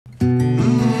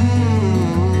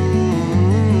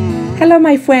Hello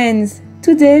my friends!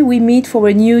 Today we meet for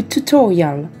a new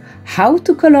tutorial, how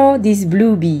to color this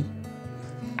blue bee.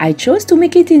 I chose to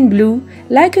make it in blue,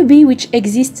 like a bee which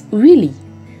exists really,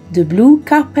 the blue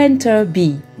carpenter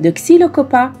bee, the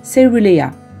Xylocopa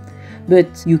caerulea.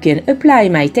 But you can apply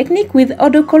my technique with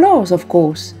other colors, of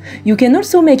course. You can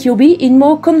also make your bee in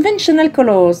more conventional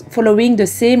colors, following the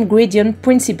same gradient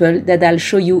principle that I'll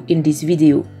show you in this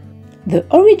video. The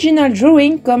original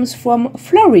drawing comes from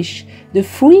Flourish, the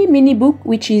free mini book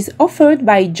which is offered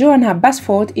by Johanna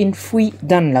Basford in free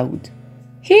download.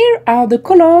 Here are the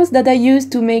colors that I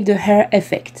used to make the hair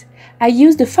effect. I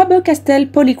used the Faber-Castell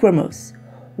Polychromos.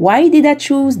 Why did I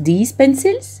choose these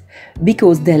pencils?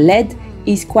 Because the lead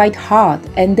is quite hard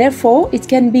and therefore it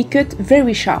can be cut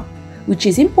very sharp, which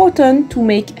is important to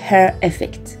make hair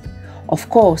effect. Of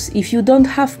course, if you don't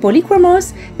have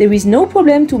polychromos, there is no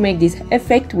problem to make this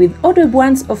effect with other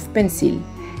brands of pencil.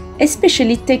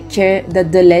 Especially take care that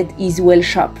the lead is well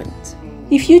sharpened.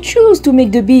 If you choose to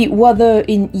make the bee rather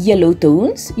in yellow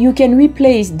tones, you can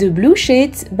replace the blue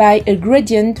shades by a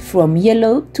gradient from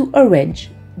yellow to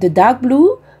orange, the dark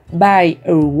blue by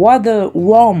a rather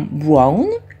warm brown,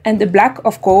 and the black,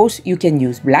 of course, you can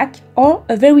use black or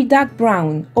a very dark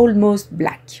brown, almost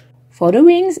black. For the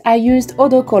wings, I used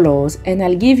other colors and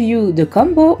I'll give you the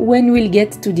combo when we'll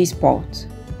get to this part.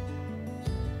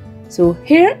 So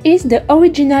here is the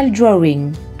original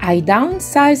drawing. I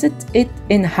downsized it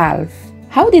in half.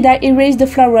 How did I erase the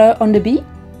flower on the bee?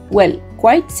 Well,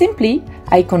 quite simply,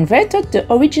 I converted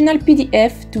the original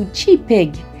PDF to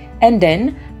JPEG and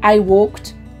then I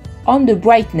worked on the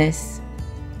brightness.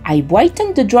 I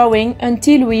brightened the drawing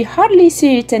until we hardly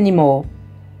see it anymore.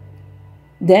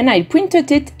 Then I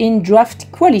printed it in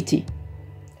draft quality.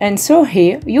 And so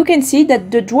here you can see that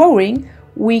the drawing,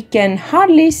 we can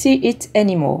hardly see it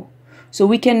anymore. So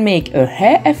we can make a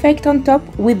hair effect on top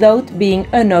without being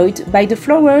annoyed by the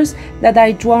flowers that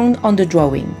I drawn on the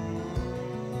drawing.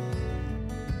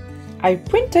 I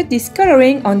printed this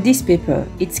coloring on this paper.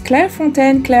 It's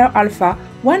Clairefontaine Clair Alpha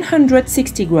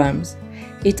 160 grams.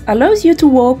 It allows you to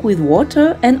work with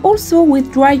water and also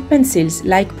with dry pencils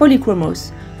like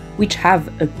Polychromos, which have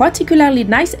a particularly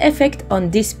nice effect on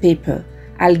this paper.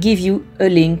 I'll give you a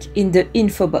link in the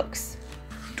info box.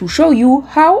 To show you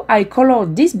how I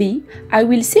colored this bee, I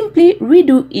will simply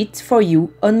redo it for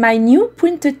you on my new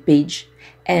printed page,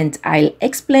 and I'll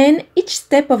explain each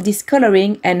step of this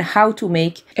coloring and how to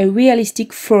make a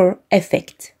realistic fur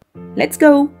effect. Let's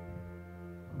go!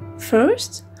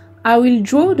 First, I will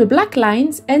draw the black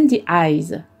lines and the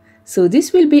eyes. So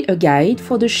this will be a guide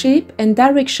for the shape and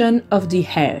direction of the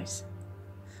hairs.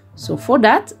 So for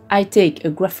that, I take a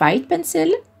graphite pencil.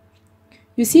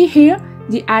 You see here,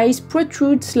 the eyes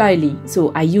protrude slightly,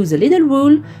 so I use a little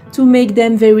rule to make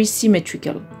them very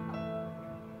symmetrical.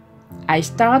 I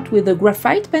start with a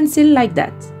graphite pencil like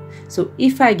that, so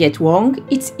if I get wrong,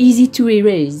 it's easy to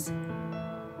erase.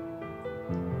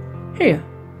 Here,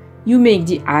 you make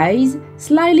the eyes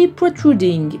slightly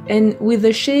protruding and with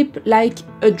a shape like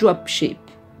a drop shape,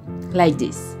 like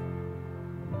this.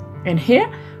 And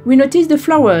here we notice the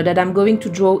flower that I'm going to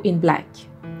draw in black.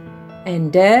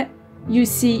 And there you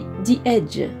see the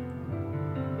edge.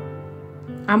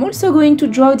 I'm also going to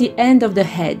draw the end of the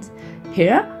head,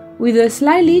 here with a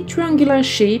slightly triangular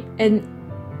shape and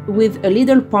with a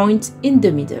little point in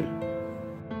the middle.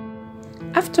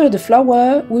 After the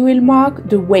flower, we will mark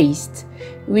the waist,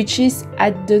 which is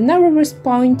at the narrowest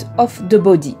point of the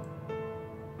body.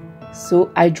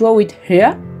 So I draw it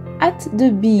here at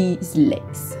the bee's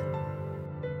legs.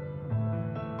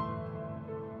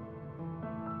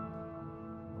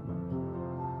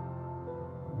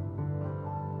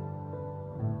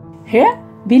 Here,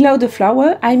 below the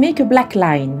flower, I make a black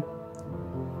line.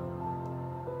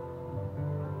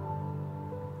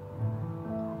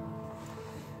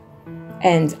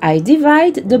 And I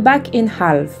divide the back in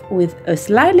half with a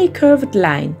slightly curved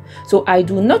line. So I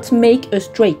do not make a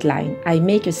straight line, I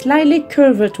make a slightly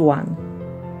curved one.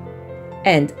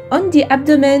 And on the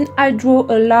abdomen, I draw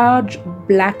a large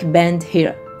black band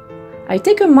here. I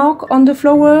take a mark on the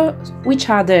flower which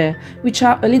are there, which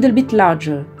are a little bit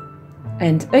larger.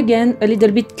 And again a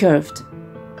little bit curved.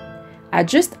 I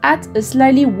just add a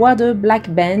slightly wider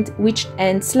black band which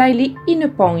ends slightly in a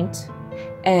point.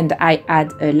 And I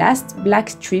add a last black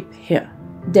strip here.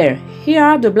 There, here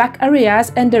are the black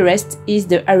areas and the rest is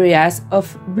the areas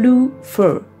of blue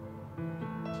fur.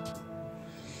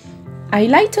 I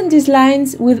lighten these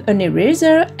lines with an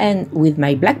eraser and with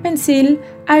my black pencil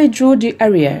I draw the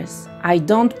areas. I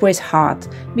don't press hard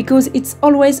because it's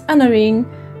always annoying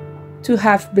to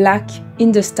have black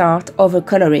in the start of a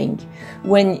coloring.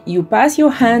 When you pass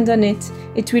your hand on it,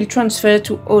 it will transfer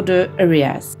to other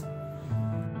areas.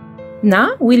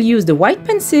 Now we'll use the white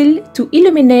pencil to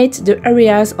illuminate the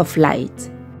areas of light.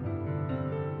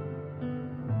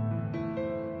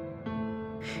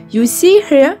 You see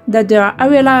here that there are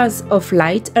areas of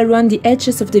light around the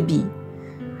edges of the bee.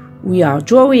 We are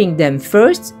drawing them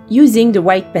first using the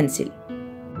white pencil.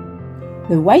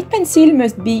 The white pencil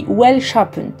must be well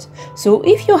sharpened, so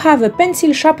if you have a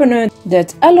pencil sharpener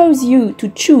that allows you to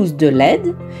choose the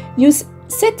lead, you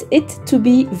set it to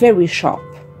be very sharp.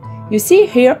 You see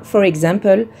here, for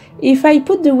example, if I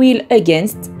put the wheel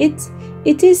against it,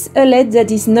 it is a lead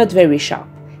that is not very sharp.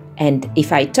 And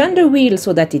if I turn the wheel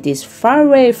so that it is far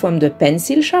away from the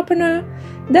pencil sharpener,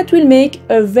 that will make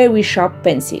a very sharp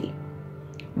pencil.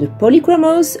 The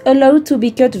polychromos allow to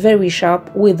be cut very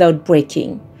sharp without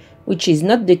breaking, which is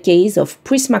not the case of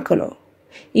Prismacolor.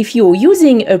 If you're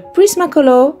using a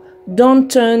Prismacolor,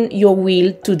 don't turn your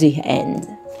wheel to the end.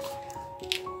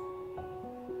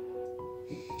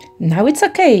 Now it's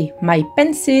okay, my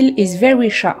pencil is very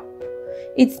sharp.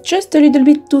 It's just a little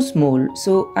bit too small,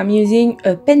 so I'm using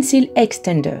a pencil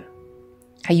extender.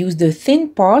 I use the thin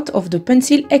part of the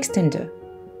pencil extender.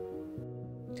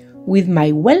 With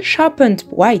my well-sharpened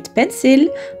white pencil,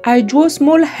 I draw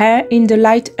small hair in the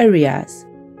light areas.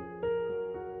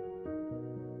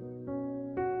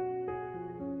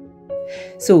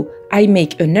 So I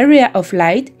make an area of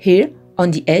light here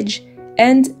on the edge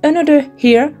and another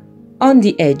here on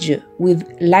the edge with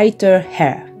lighter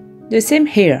hair. The same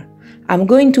here. I'm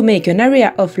going to make an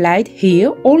area of light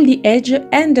here on the edge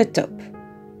and the top.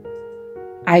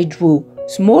 I draw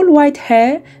small white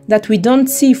hair that we don't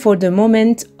see for the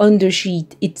moment on the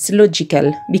sheet. It's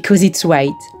logical because it's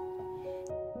white.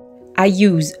 I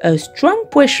use a strong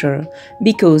pressure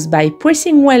because by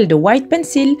pressing well the white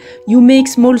pencil, you make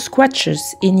small scratches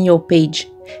in your page,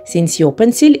 since your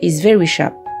pencil is very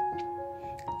sharp.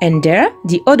 And there,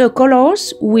 the other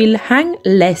colors will hang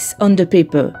less on the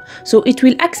paper, so it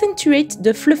will accentuate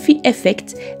the fluffy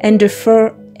effect and the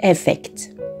fur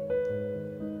effect.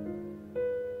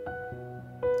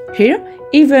 Here,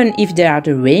 even if there are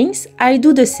the rings, I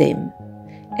do the same.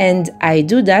 And I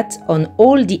do that on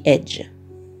all the edge.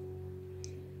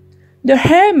 The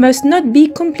hair must not be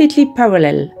completely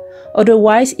parallel,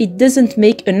 otherwise it doesn't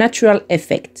make a natural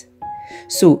effect.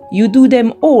 So you do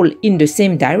them all in the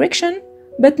same direction,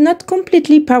 but not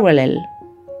completely parallel.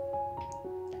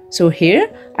 So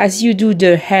here, as you do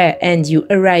the hair and you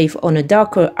arrive on a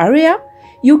darker area,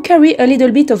 you carry a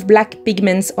little bit of black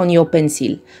pigments on your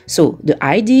pencil. So the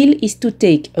ideal is to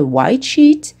take a white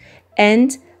sheet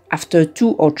and after 2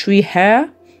 or 3 hair,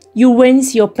 you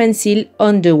rinse your pencil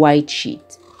on the white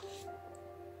sheet.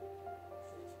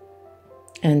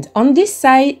 And on this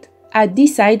side, I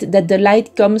decide that the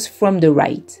light comes from the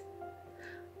right.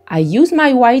 I use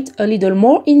my white a little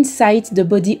more inside the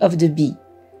body of the bee.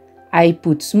 I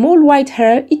put small white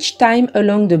hair each time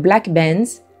along the black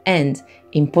bands and,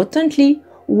 importantly,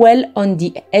 well on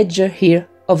the edge here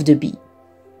of the bee.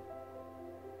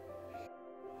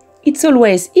 It's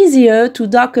always easier to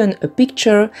darken a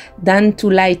picture than to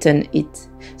lighten it,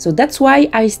 so that's why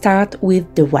I start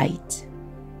with the white.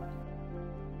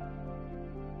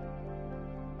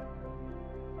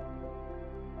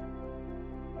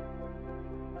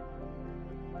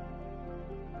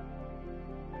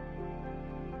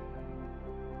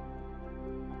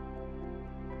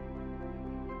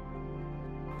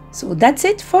 So that's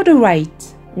it for the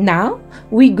white. Now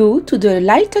we go to the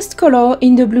lightest color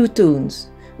in the blue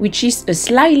tones, which is a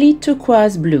slightly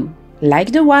turquoise blue.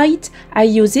 Like the white, I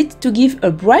use it to give a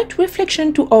bright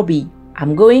reflection to our bee.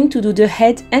 I'm going to do the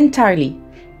head entirely,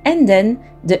 and then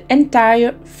the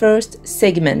entire first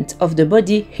segment of the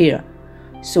body here,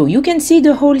 so you can see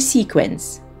the whole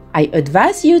sequence. I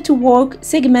advise you to work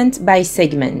segment by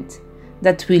segment.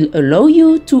 That will allow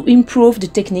you to improve the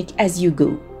technique as you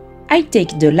go. I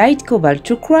take the light cobalt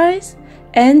turquoise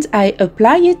and I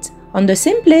apply it on the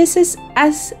same places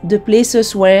as the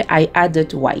places where I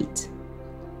added white.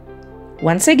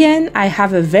 Once again, I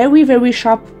have a very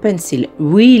sharp pencil,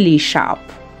 really sharp.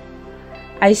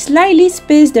 I slightly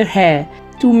space the hair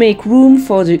to make room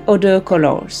for the other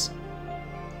colors.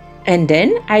 And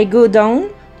then I go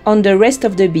down on the rest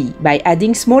of the bee by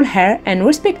adding small hair and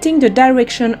respecting the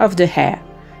direction of the hair.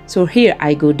 So here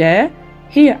I go there,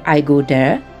 here I go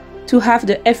there, to have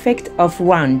the effect of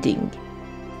rounding.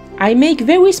 I make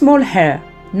very small hair,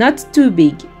 not too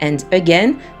big, and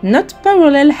again, not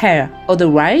parallel hair,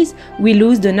 otherwise we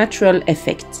lose the natural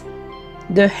effect.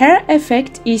 The hair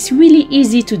effect is really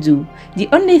easy to do. The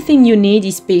only thing you need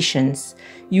is patience.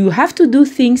 You have to do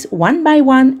things one by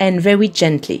one and very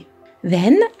gently.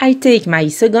 Then I take my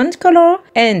second color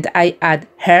and I add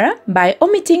hair by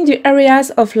omitting the areas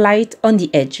of light on the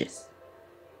edges.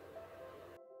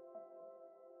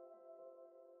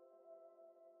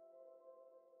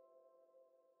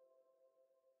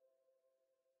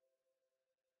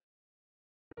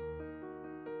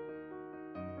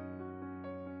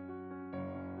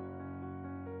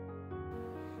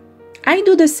 I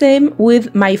do the same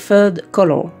with my third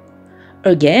color.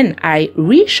 Again, I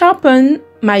resharpen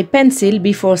my pencil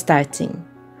before starting.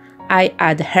 I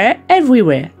add hair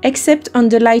everywhere except on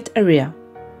the light area.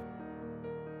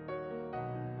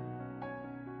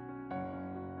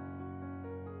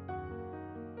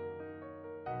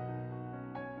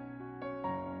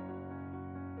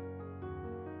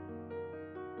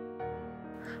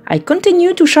 I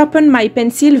continue to sharpen my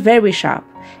pencil very sharp,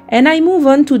 and I move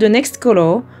on to the next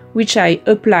color, which I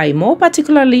apply more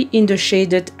particularly in the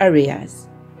shaded areas.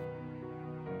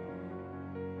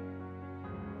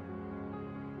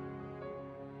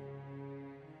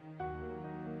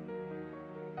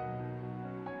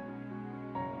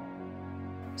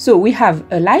 So we have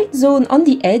a light zone on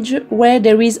the edge where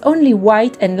there is only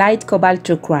white and light cobalt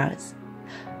turquoise,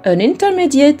 an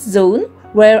intermediate zone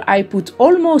where I put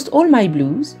almost all my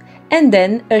blues, and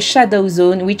then a shadow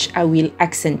zone which I will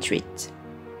accentuate.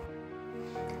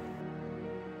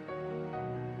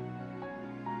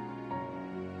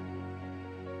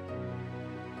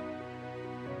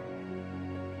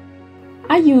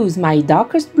 I use my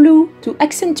darkest blue to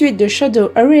accentuate the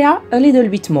shadow area a little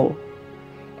bit more,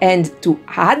 and to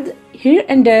add here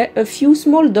and there a few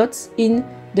small dots in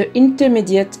the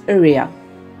intermediate area.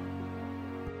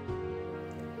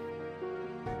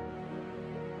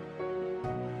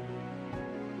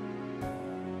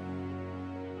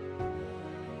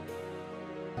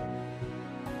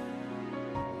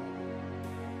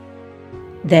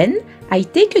 Then I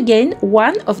take again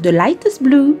one of the lightest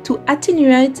blue to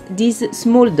attenuate these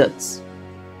small dots.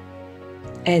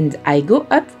 And I go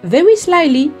up very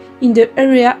slightly in the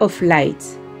area of light.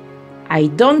 I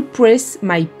don't press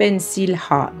my pencil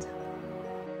hard.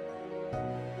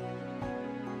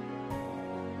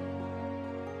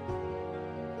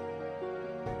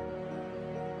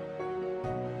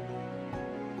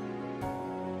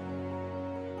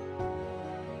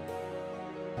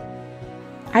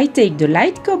 I take the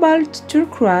light cobalt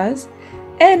turquoise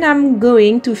and I'm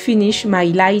going to finish my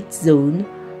light zone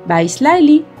by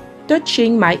slightly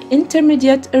touching my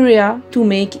intermediate area to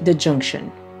make the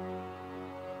junction.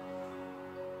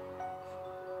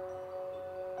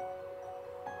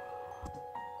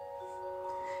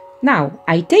 Now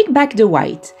I take back the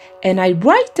white and I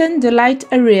brighten the light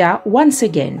area once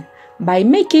again by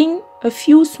making a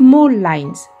few small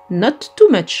lines. Not too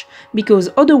much, because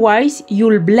otherwise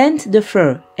you'll blend the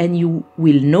fur and you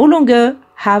will no longer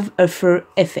have a fur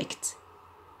effect.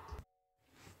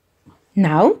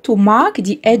 Now, to mark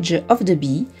the edge of the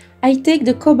bee, I take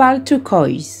the cobalt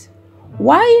turquoise.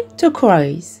 Why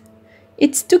turquoise?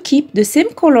 It's to keep the same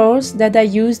colors that I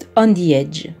used on the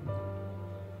edge.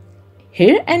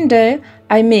 Here and there,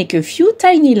 I make a few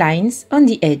tiny lines on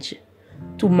the edge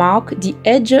to mark the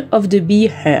edge of the bee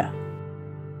hair.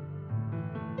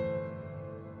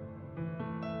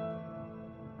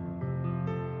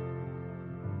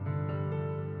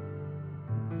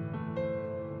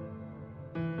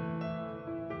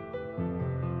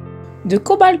 The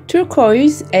cobalt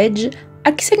turquoise edge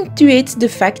accentuates the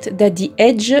fact that the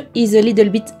edge is a little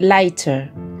bit lighter.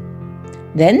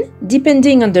 Then,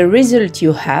 depending on the result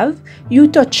you have, you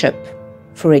touch up.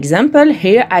 For example,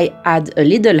 here I add a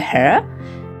little hair.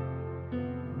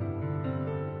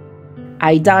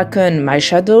 I darken my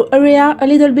shadow area a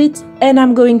little bit and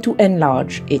I'm going to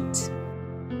enlarge it.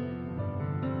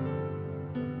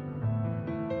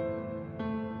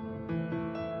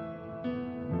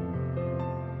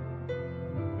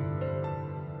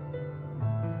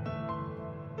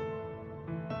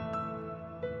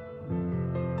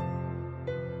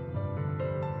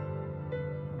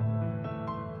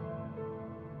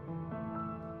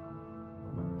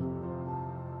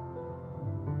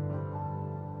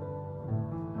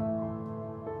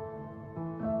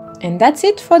 And that's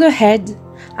it for the head.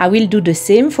 I will do the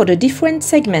same for the different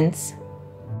segments.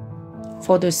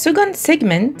 For the second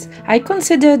segment, I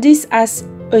consider this as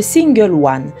a single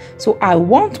one, so I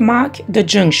won't mark the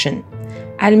junction.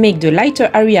 I'll make the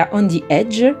lighter area on the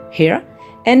edge here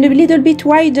and a little bit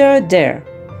wider there,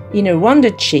 in a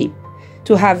rounded shape,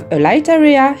 to have a light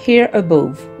area here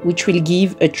above, which will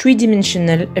give a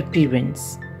three-dimensional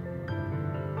appearance.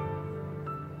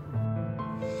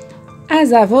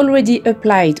 As I've already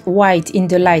applied white in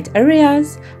the light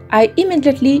areas, I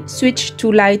immediately switch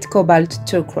to light cobalt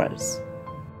turquoise.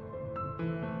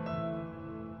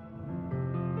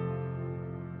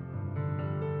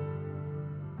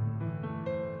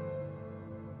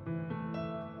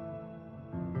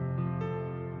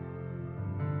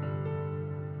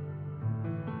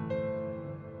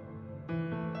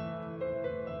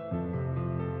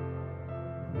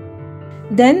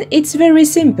 Then it's very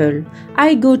simple.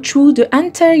 I go through the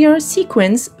entire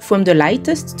sequence from the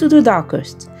lightest to the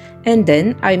darkest, and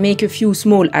then I make a few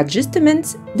small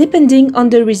adjustments depending on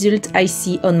the result I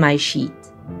see on my sheet.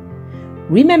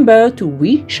 Remember to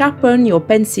resharpen your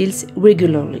pencils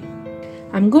regularly.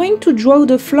 I'm going to draw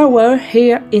the flower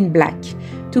here in black,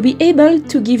 to be able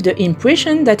to give the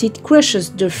impression that it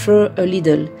crushes the fur a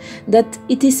little, that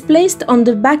it is placed on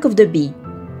the back of the bee.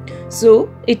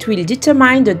 So it will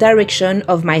determine the direction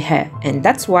of my hair, and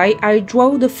that's why I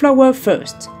draw the flower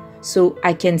first, so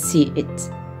I can see it.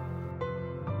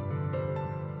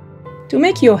 To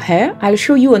make your hair, I'll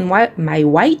show you on my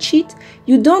white sheet,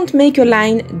 you don't make a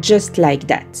line just like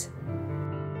that.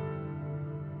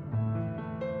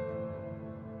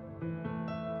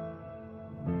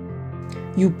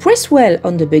 You press well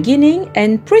on the beginning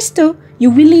and presto,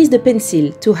 you release the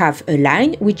pencil to have a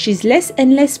line which is less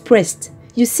and less pressed.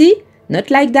 You see? Not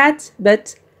like that,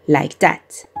 but like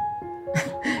that.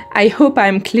 I hope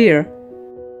I'm clear.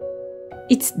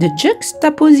 It's the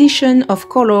juxtaposition of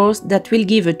colors that will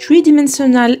give a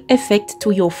three-dimensional effect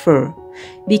to your fur.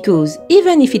 Because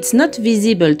even if it's not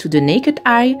visible to the naked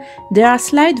eye, there are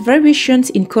slight variations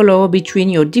in color between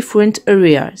your different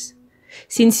areas.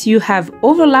 Since you have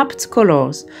overlapped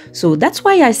colors, so that's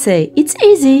why I say it's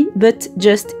easy, but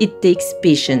just it takes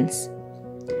patience.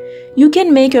 You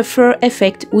can make a fur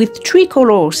effect with 3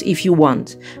 colors if you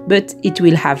want, but it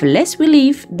will have less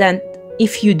relief than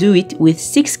if you do it with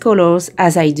 6 colors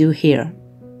as I do here.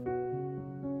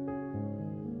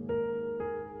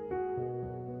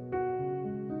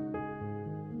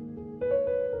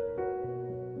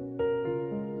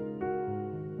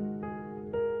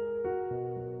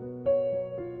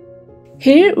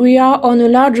 Here we are on a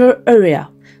larger area,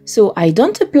 so I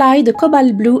don't apply the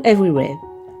cobalt blue everywhere.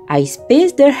 I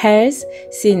space the hairs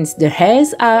since the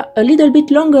hairs are a little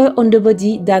bit longer on the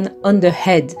body than on the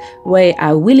head, where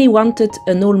I really wanted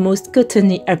an almost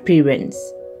cottony appearance.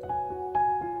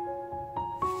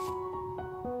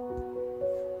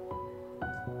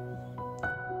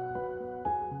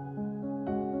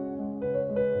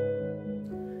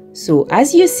 So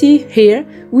as you see here,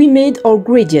 we made our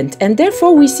gradient and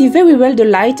therefore we see very well the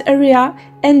light area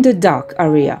and the dark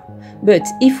area. But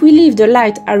if we leave the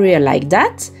light area like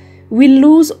that, we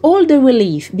lose all the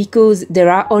relief because there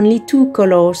are only 2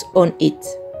 colors on it.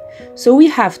 So we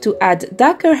have to add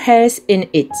darker hairs in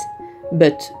it,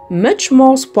 but much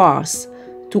more sparse,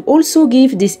 to also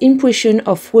give this impression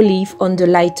of relief on the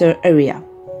lighter area.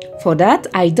 For that,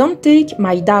 I don't take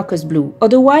my darkest blue,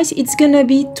 otherwise it's gonna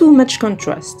be too much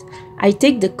contrast. I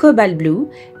take the cobalt blue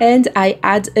and I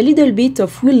add a little bit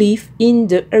of relief in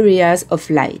the areas of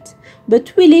light,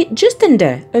 but really just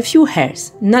under a few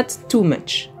hairs, not too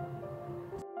much.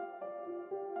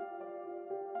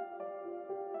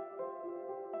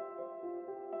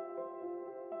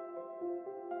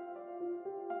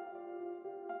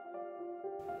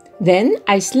 Then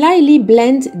I slightly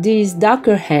blend these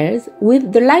darker hairs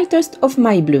with the lightest of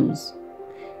my blues.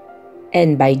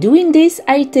 And by doing this,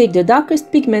 I take the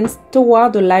darkest pigments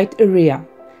toward the light area.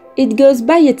 It goes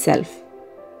by itself.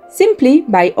 Simply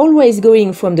by always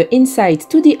going from the inside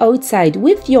to the outside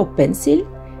with your pencil,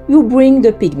 you bring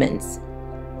the pigments.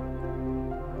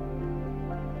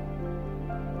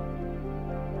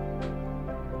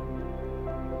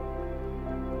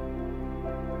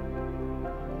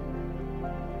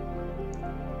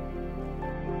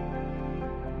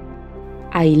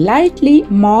 I lightly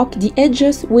mark the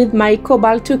edges with my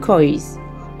cobalt turquoise,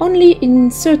 only in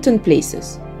certain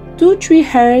places, 2-3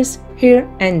 hairs here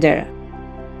and there.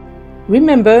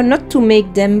 Remember not to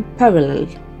make them parallel.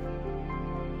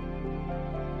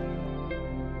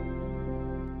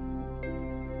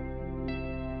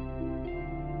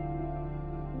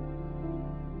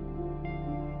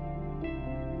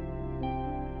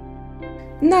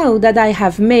 Now that I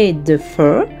have made the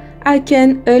fur, I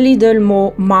can a little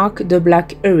more mark the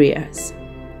black areas.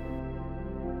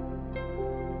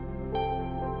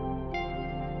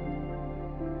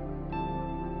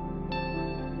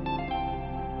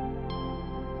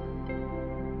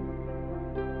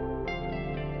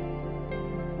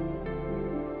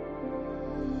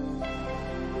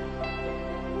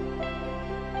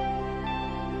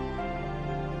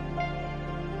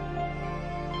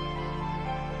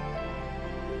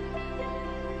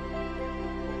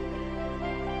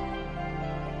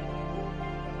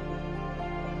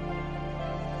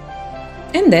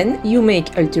 And then you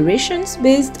make alterations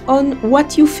based on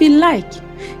what you feel like.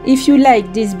 If you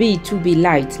like this bee to be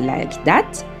light like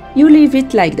that, you leave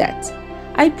it like that.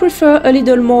 I prefer a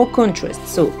little more contrast,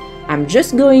 so I'm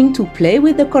just going to play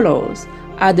with the colors.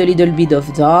 Add a little bit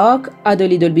of dark, add a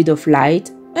little bit of light,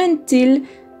 until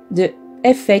the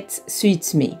effect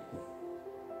suits me.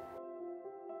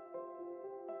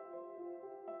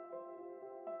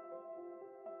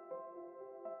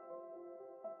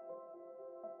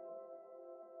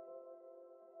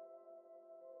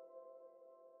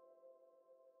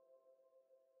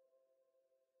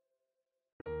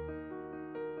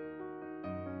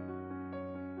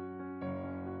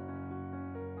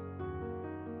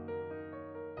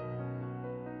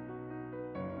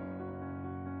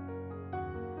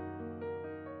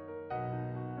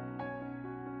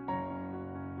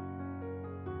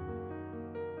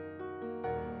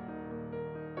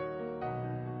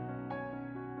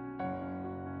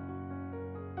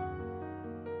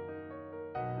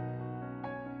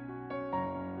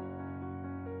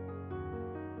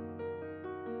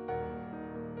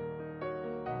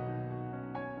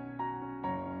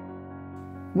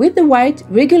 With the white,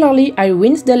 regularly I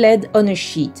rinse the lead on a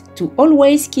sheet to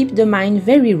always keep the mine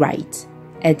very right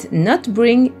and not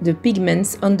bring the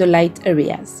pigments on the light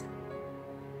areas.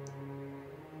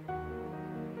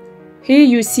 Here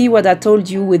you see what I told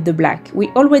you with the black. We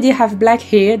already have black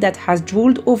here that has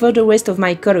drooled over the rest of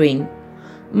my coloring.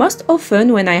 Most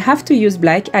often when I have to use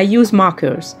black, I use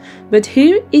markers, but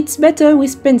here it's better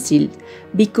with pencil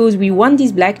because we want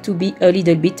this black to be a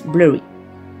little bit blurry.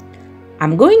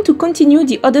 I'm going to continue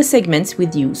the other segments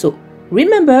with you, so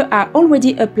remember I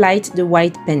already applied the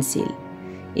white pencil.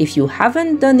 If you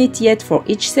haven't done it yet for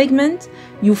each segment,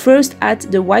 you first add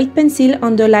the white pencil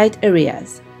on the light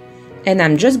areas. And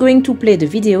I'm just going to play the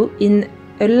video in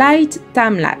a light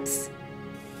time lapse.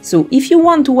 So if you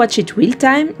want to watch it real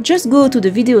time, just go to the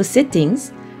video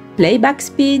settings, playback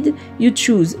speed, you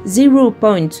choose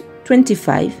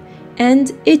 0.25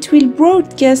 and it will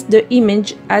broadcast the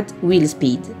image at real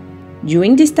speed.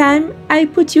 During this time, I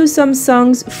put you some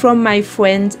songs from my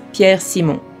friend Pierre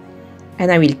Simon.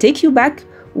 And I will take you back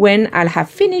when I'll have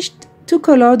finished to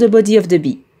color the body of the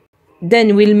bee.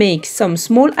 Then we'll make some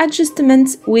small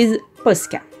adjustments with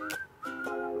Posca.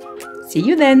 See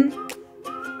you then!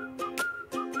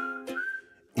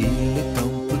 Il est un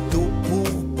peu tôt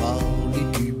pour parler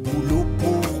du boulot,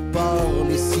 pour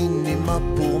parler cinéma,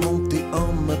 pour monter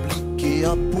un appliqué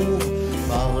à pour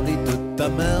parler de ta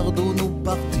mère d'où nous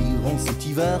partirons cet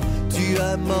hiver. Tu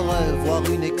aimerais voir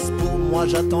une expo, moi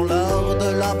j'attends l'heure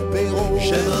de l'apéro.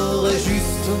 J'aimerais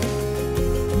juste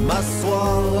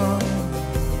m'asseoir,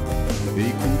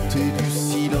 écouter du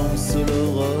silence, le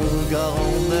regard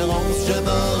en errance.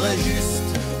 J'aimerais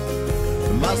juste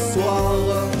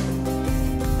m'asseoir,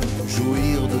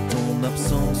 jouir de ton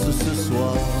absence ce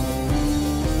soir.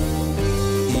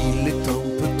 Il est un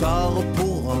peu tard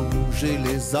pour ranger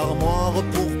les armoires,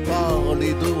 pour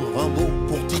parler de Rimbaud,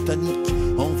 pour Titanic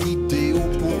en vidéo,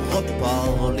 pour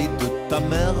reparler de ta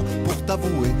mère, pour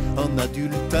t'avouer un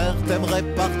adultère. T'aimerais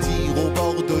partir au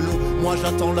bord de l'eau, moi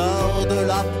j'attends l'heure de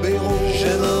l'apéro.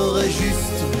 J'aimerais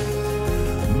juste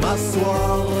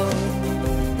m'asseoir,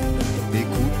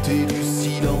 écouter du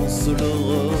silence, le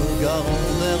regard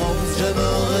en errance.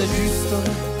 J'aimerais juste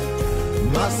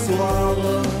m'asseoir,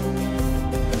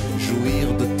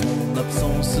 jouir de ton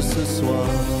absence ce soir.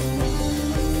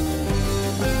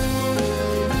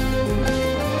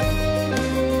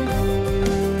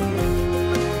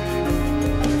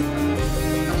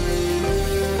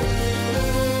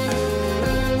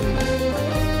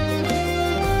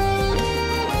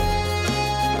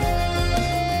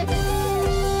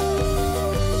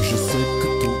 Je sais que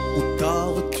tôt ou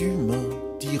tard tu me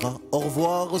diras au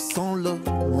revoir sans le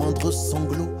moindre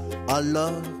sanglot. À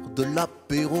l'heure de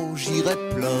l'apéro, j'irai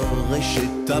pleurer chez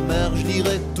ta mère, je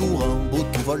lirai tout Rimbaud,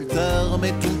 tout Voltaire,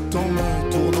 mais tout en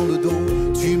me tournant le dos.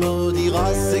 Tu me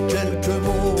diras ces quelques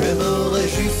mots. T'aimerais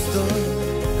juste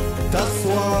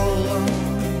t'asseoir,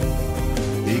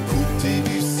 écouter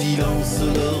du silence,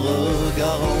 le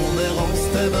regard en errance.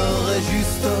 T'aimerais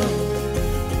juste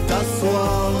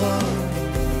t'asseoir,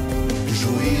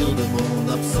 jouir de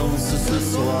mon absence ce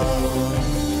soir.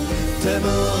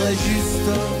 T'aimerais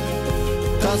juste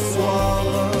t'asseoir,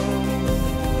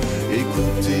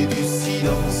 écouter du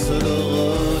silence, le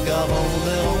regard en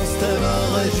errance.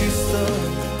 T'aimerais juste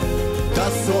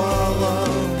t'asseoir,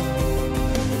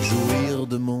 jouir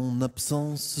de mon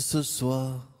absence ce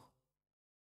soir.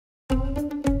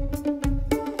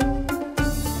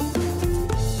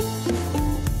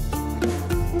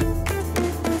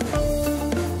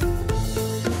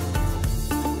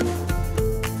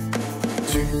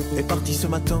 Tu es parti ce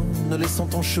matin, ne laissant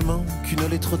en chemin qu'une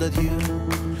lettre d'adieu.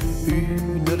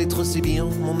 Une lettre c'est bien,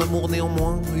 mon amour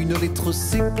néanmoins. Une lettre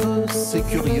c'est peu, c'est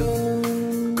curieux.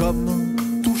 Comme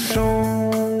tout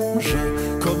change,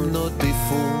 comme nos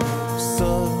défauts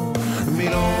se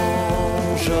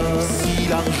mélangent. Si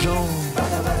l'argent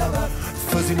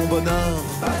faisait mon bonheur,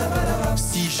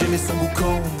 si j'aimais son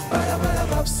boucan,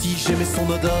 si j'aimais son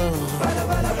odeur.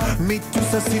 Mais tout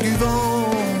ça c'est du vent,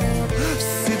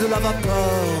 c'est de la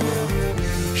vapeur.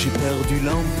 J'ai perdu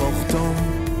l'important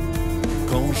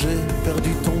quand j'ai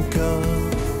perdu ton cœur.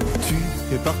 Tu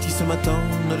es parti ce matin,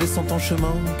 ne laissant en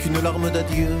chemin qu'une larme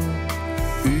d'adieu.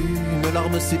 Une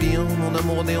larme c'est bien, mon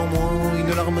amour néanmoins.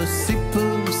 Une larme c'est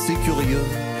peu, c'est curieux.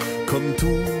 Comme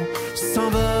tout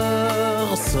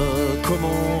s'inverse, comme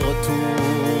on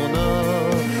retourne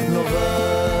nos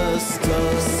restes.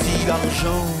 Si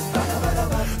l'argent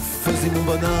faisait mon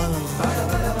bonheur,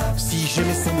 si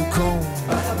j'aimais son boucan,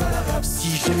 si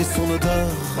j'aimais son odeur.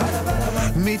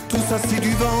 Mais tout ça c'est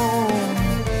du vent,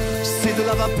 c'est de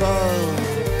la vapeur.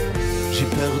 J'ai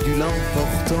perdu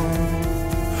l'important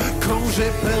quand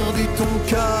j'ai perdu ton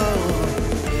cœur.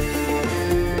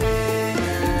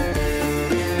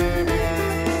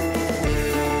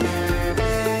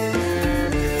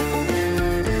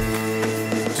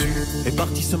 Tu es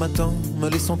parti ce matin, me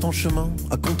laissant en chemin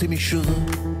à compter mes cheveux,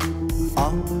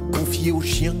 à confier au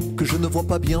chien que je ne vois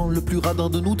pas bien, le plus radin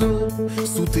de nous deux.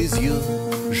 Sous tes yeux,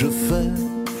 je fais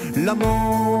la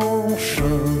manche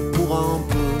pour un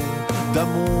peu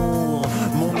d'amour,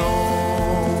 mon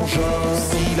ange.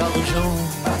 Si l'argent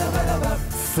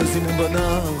faisait mon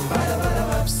bonheur,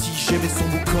 si j'aimais son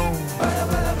boucan,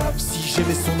 si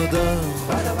j'aimais son odeur.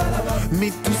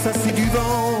 Mais tout ça c'est du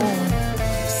vent,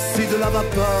 c'est de la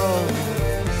vapeur.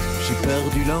 J'ai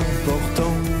perdu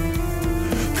l'important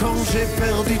quand j'ai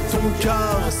perdu ton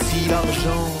cœur. Si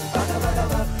l'argent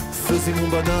faisait mon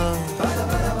bonheur,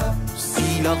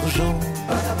 si l'argent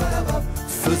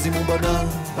faisait mon bonheur,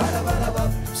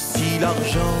 si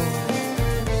l'argent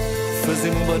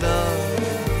faisait mon bonheur,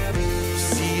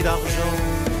 si l'argent.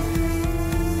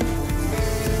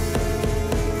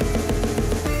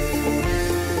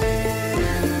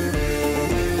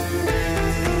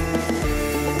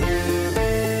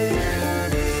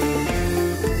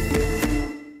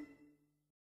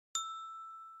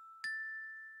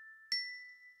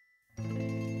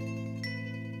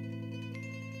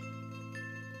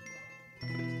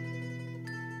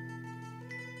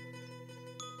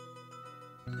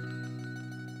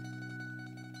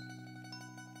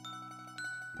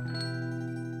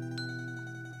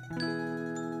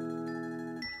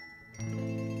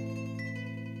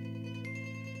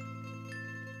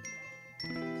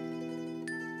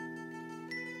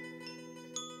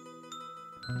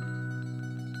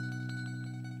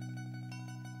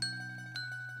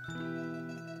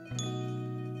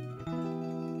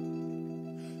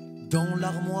 Dans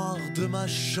l'armoire de ma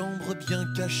chambre, bien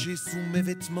cachée sous mes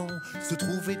vêtements, se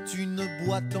trouvait une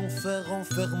boîte en fer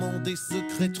enfermant des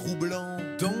secrets troublants.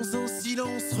 Dans un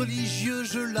silence religieux,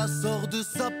 je la sors de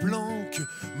sa planque.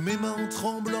 Mes mains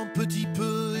tremblent un petit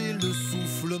peu et le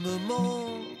souffle me manque.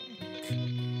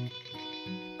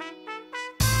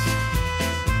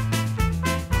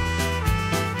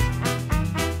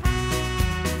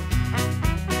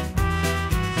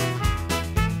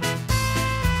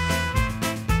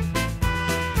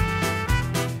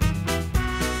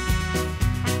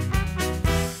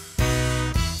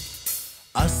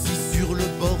 Assis sur le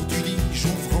bord du lit,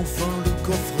 j'ouvre enfin le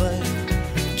coffret.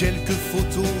 Quelques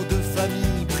photos de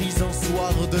famille prises un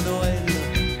soir de Noël.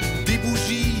 Des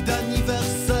bougies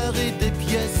d'anniversaire et des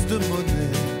pièces de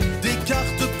monnaie. Des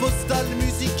cartes postales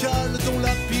musicales dont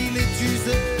la pile est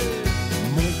usée.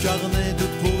 Mon carnet de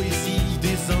poésie,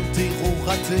 des interros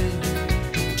ratés.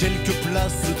 Quelques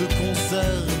places de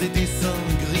concert, des dessins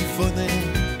griffonnés.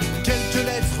 Quelques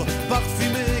lettres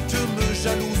parfumées que me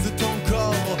jalousent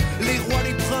encore. Les rois,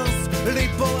 les princes, les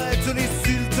poètes, les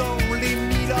sultans, les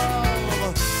milliards.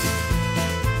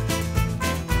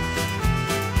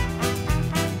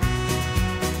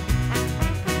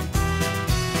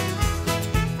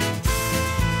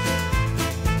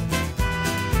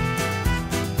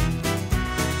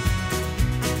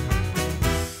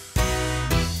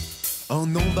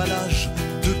 Un emballage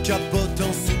de capote,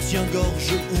 un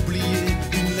soutien-gorge oublié.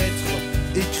 Une lettre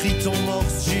écrite en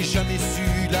morse, j'ai jamais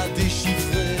su la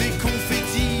déchiffrer. Des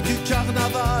confettis du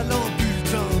carnaval, un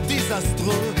bulletin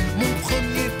désastreux. Mon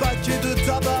premier paquet de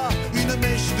tabac, une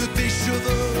mèche de tes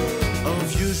cheveux. Un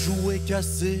vieux jouet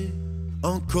cassé,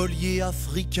 un collier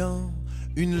africain.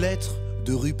 Une lettre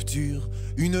de rupture,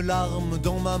 une larme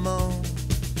dans ma main.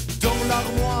 Dans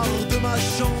l'armoire de ma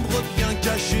chambre, bien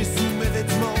cachée sous mes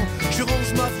vêtements, je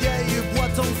range ma vieille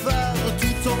boîte en fer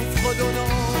tout en fredonnant.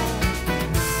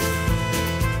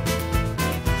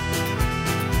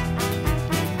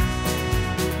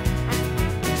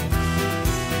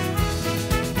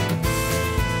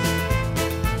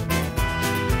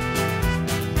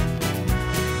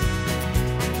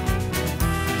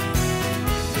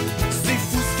 C'est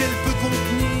fou ce qu'elle peut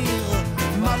contenir,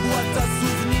 ma boîte à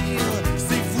souvenirs.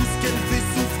 C'est fou ce qu'elle fait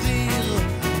souffrir,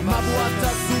 ma boîte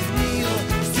à souvenirs.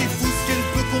 C'est fou ce qu'elle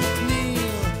peut contenir,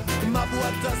 ma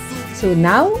boîte à souvenirs. So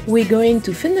now we're going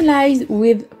to finalize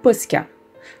with Posca.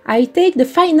 I take the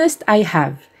finest I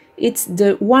have. It's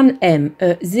the 1M,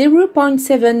 a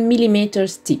 0.7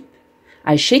 millimeters tip.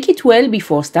 I shake it well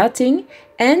before starting,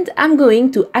 and I'm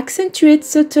going to accentuate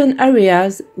certain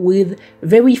areas with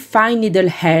very fine needle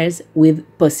hairs with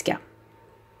Posca.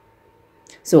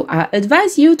 So I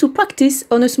advise you to practice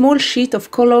on a small sheet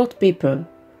of colored paper.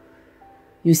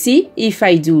 You see, if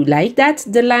I do like that,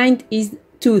 the line is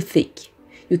too thick.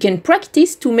 You can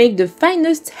practice to make the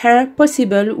finest hair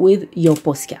possible with your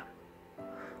Posca.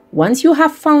 Once you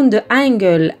have found the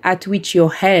angle at which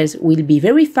your hairs will be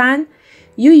very fine,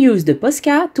 you use the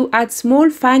Posca to add small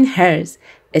fine hairs,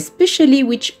 especially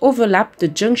which overlap the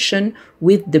junction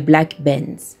with the black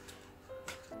bands.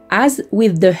 As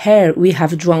with the hair we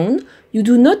have drawn, you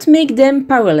do not make them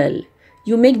parallel.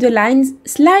 You make the lines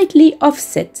slightly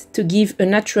offset to give a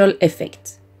natural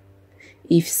effect.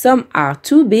 If some are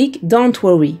too big, don't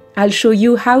worry, I'll show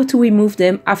you how to remove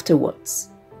them afterwards.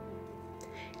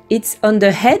 It's on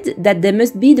the head that they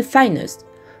must be the finest,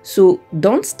 so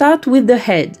don't start with the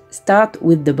head, start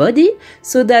with the body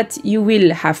so that you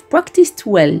will have practiced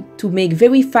well to make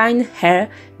very fine hair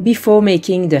before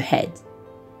making the head.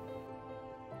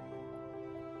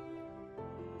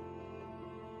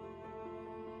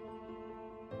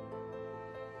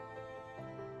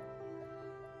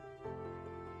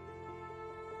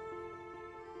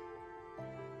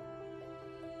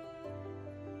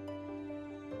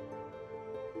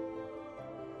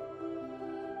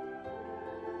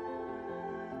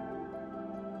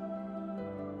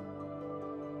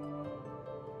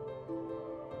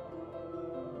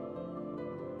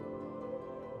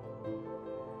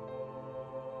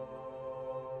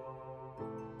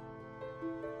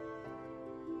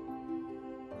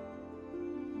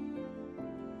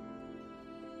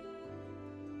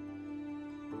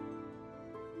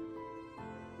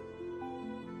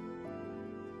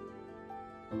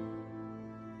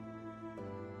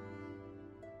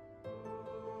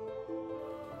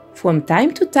 From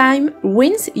time to time,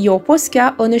 rinse your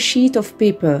Posca on a sheet of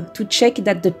paper to check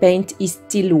that the paint is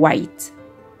still white.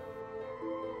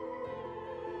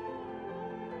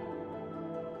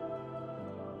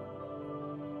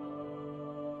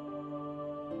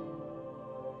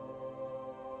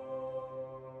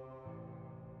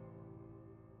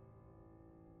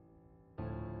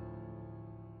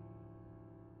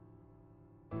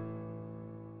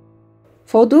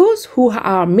 For those who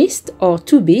are missed or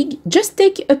too big, just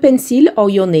take a pencil or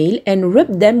your nail and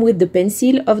rub them with the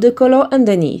pencil of the color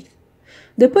underneath.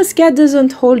 The Posca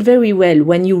doesn't hold very well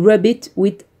when you rub it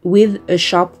with a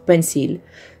sharp pencil.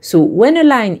 So when a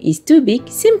line is too big,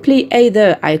 simply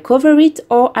either I cover it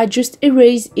or I just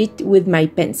erase it with my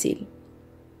pencil.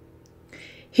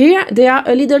 Here they are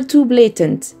a little too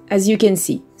blatant, as you can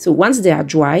see. So once they are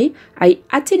dry, I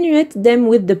attenuate them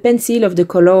with the pencil of the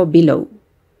color below.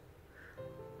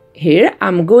 Here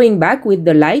I'm going back with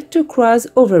the light turquoise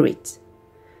over it.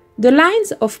 The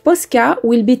lines of Posca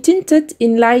will be tinted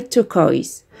in light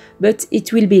turquoise, but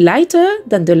it will be lighter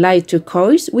than the light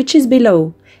turquoise which is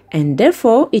below, and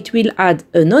therefore it will add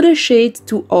another shade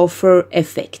to offer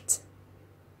effect.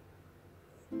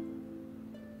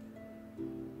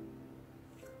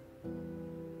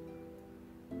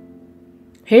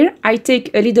 Here I take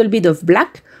a little bit of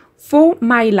black for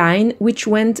my line which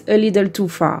went a little too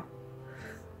far.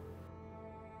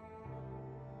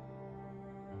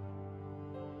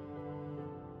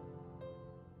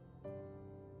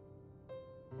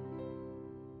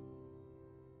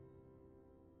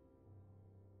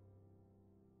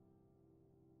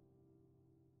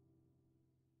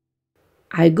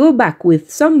 I go back with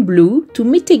some blue to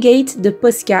mitigate the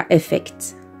Posca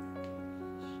effect.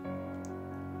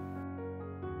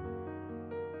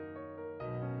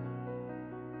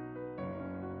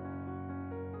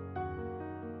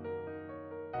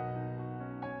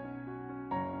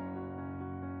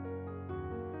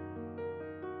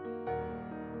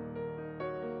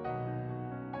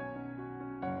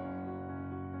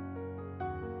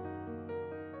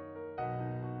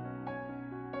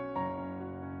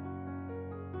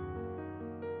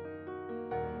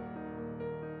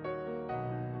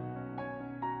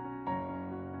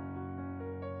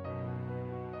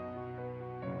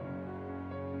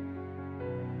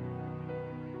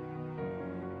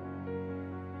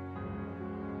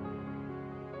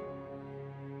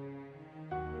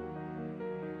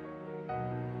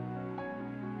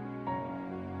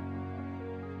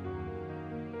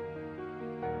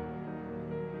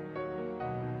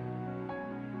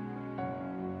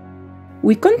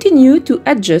 We continue to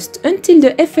adjust until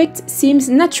the effect seems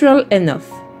natural enough.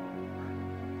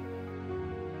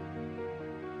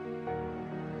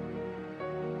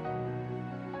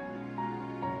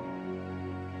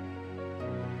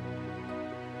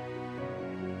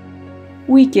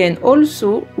 We can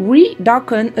also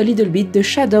re-darken a little bit the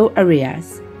shadow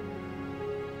areas.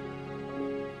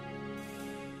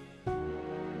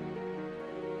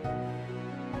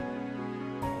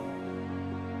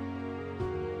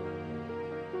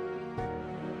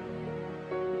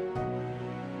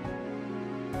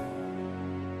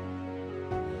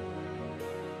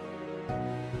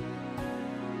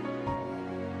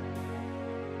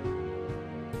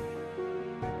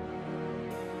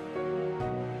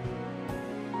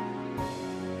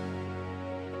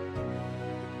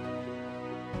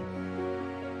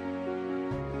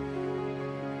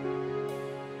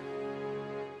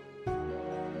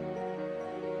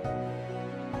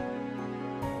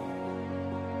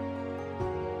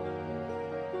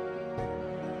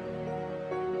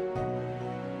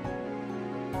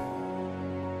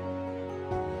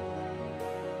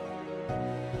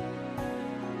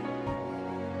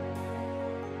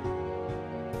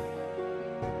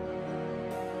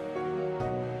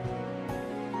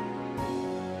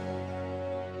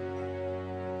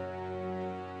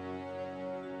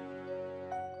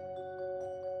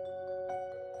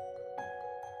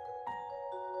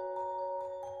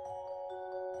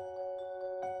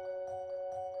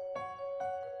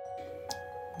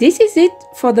 This is it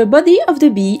for the body of the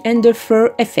bee and the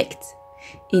fur effect.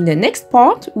 In the next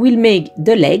part, we'll make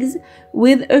the legs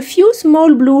with a few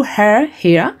small blue hair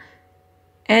here,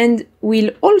 and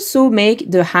we'll also make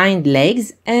the hind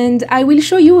legs, and I will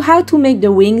show you how to make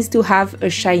the wings to have a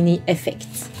shiny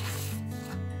effect.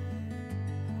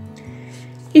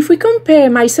 If we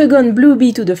compare my second blue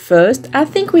bee to the first, I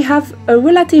think we have a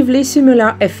relatively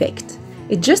similar effect.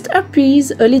 It just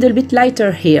appears a little bit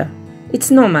lighter here.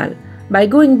 It's normal. By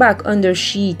going back on the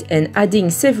sheet and adding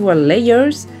several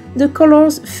layers, the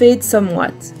colors fade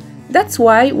somewhat. That's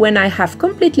why when I have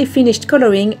completely finished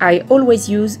coloring, I always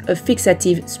use a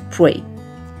fixative spray.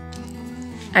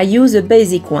 I use a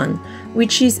basic one,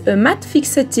 which is a matte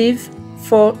fixative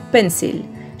for pencil,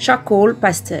 charcoal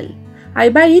pastel. I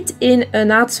buy it in an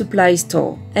art supply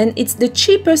store, and it's the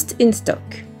cheapest in stock.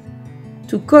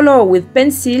 To color with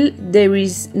pencil, there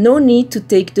is no need to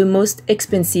take the most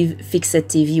expensive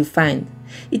fixative you find.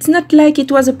 It's not like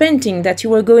it was a painting that you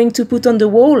were going to put on the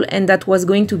wall and that was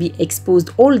going to be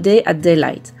exposed all day at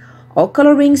daylight. All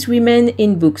colorings remain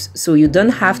in books, so you don't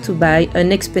have to buy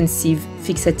an expensive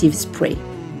fixative spray.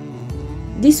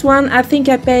 This one I think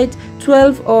I paid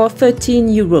 12 or 13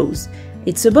 euros.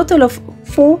 It's a bottle of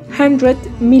 400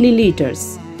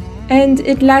 milliliters and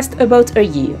it lasts about a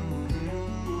year.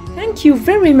 Thank you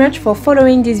very much for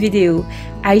following this video.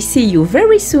 I see you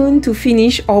very soon to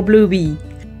finish our blue bee.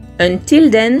 Until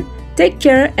then, take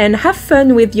care and have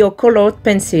fun with your colored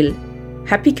pencil.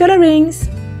 Happy colorings!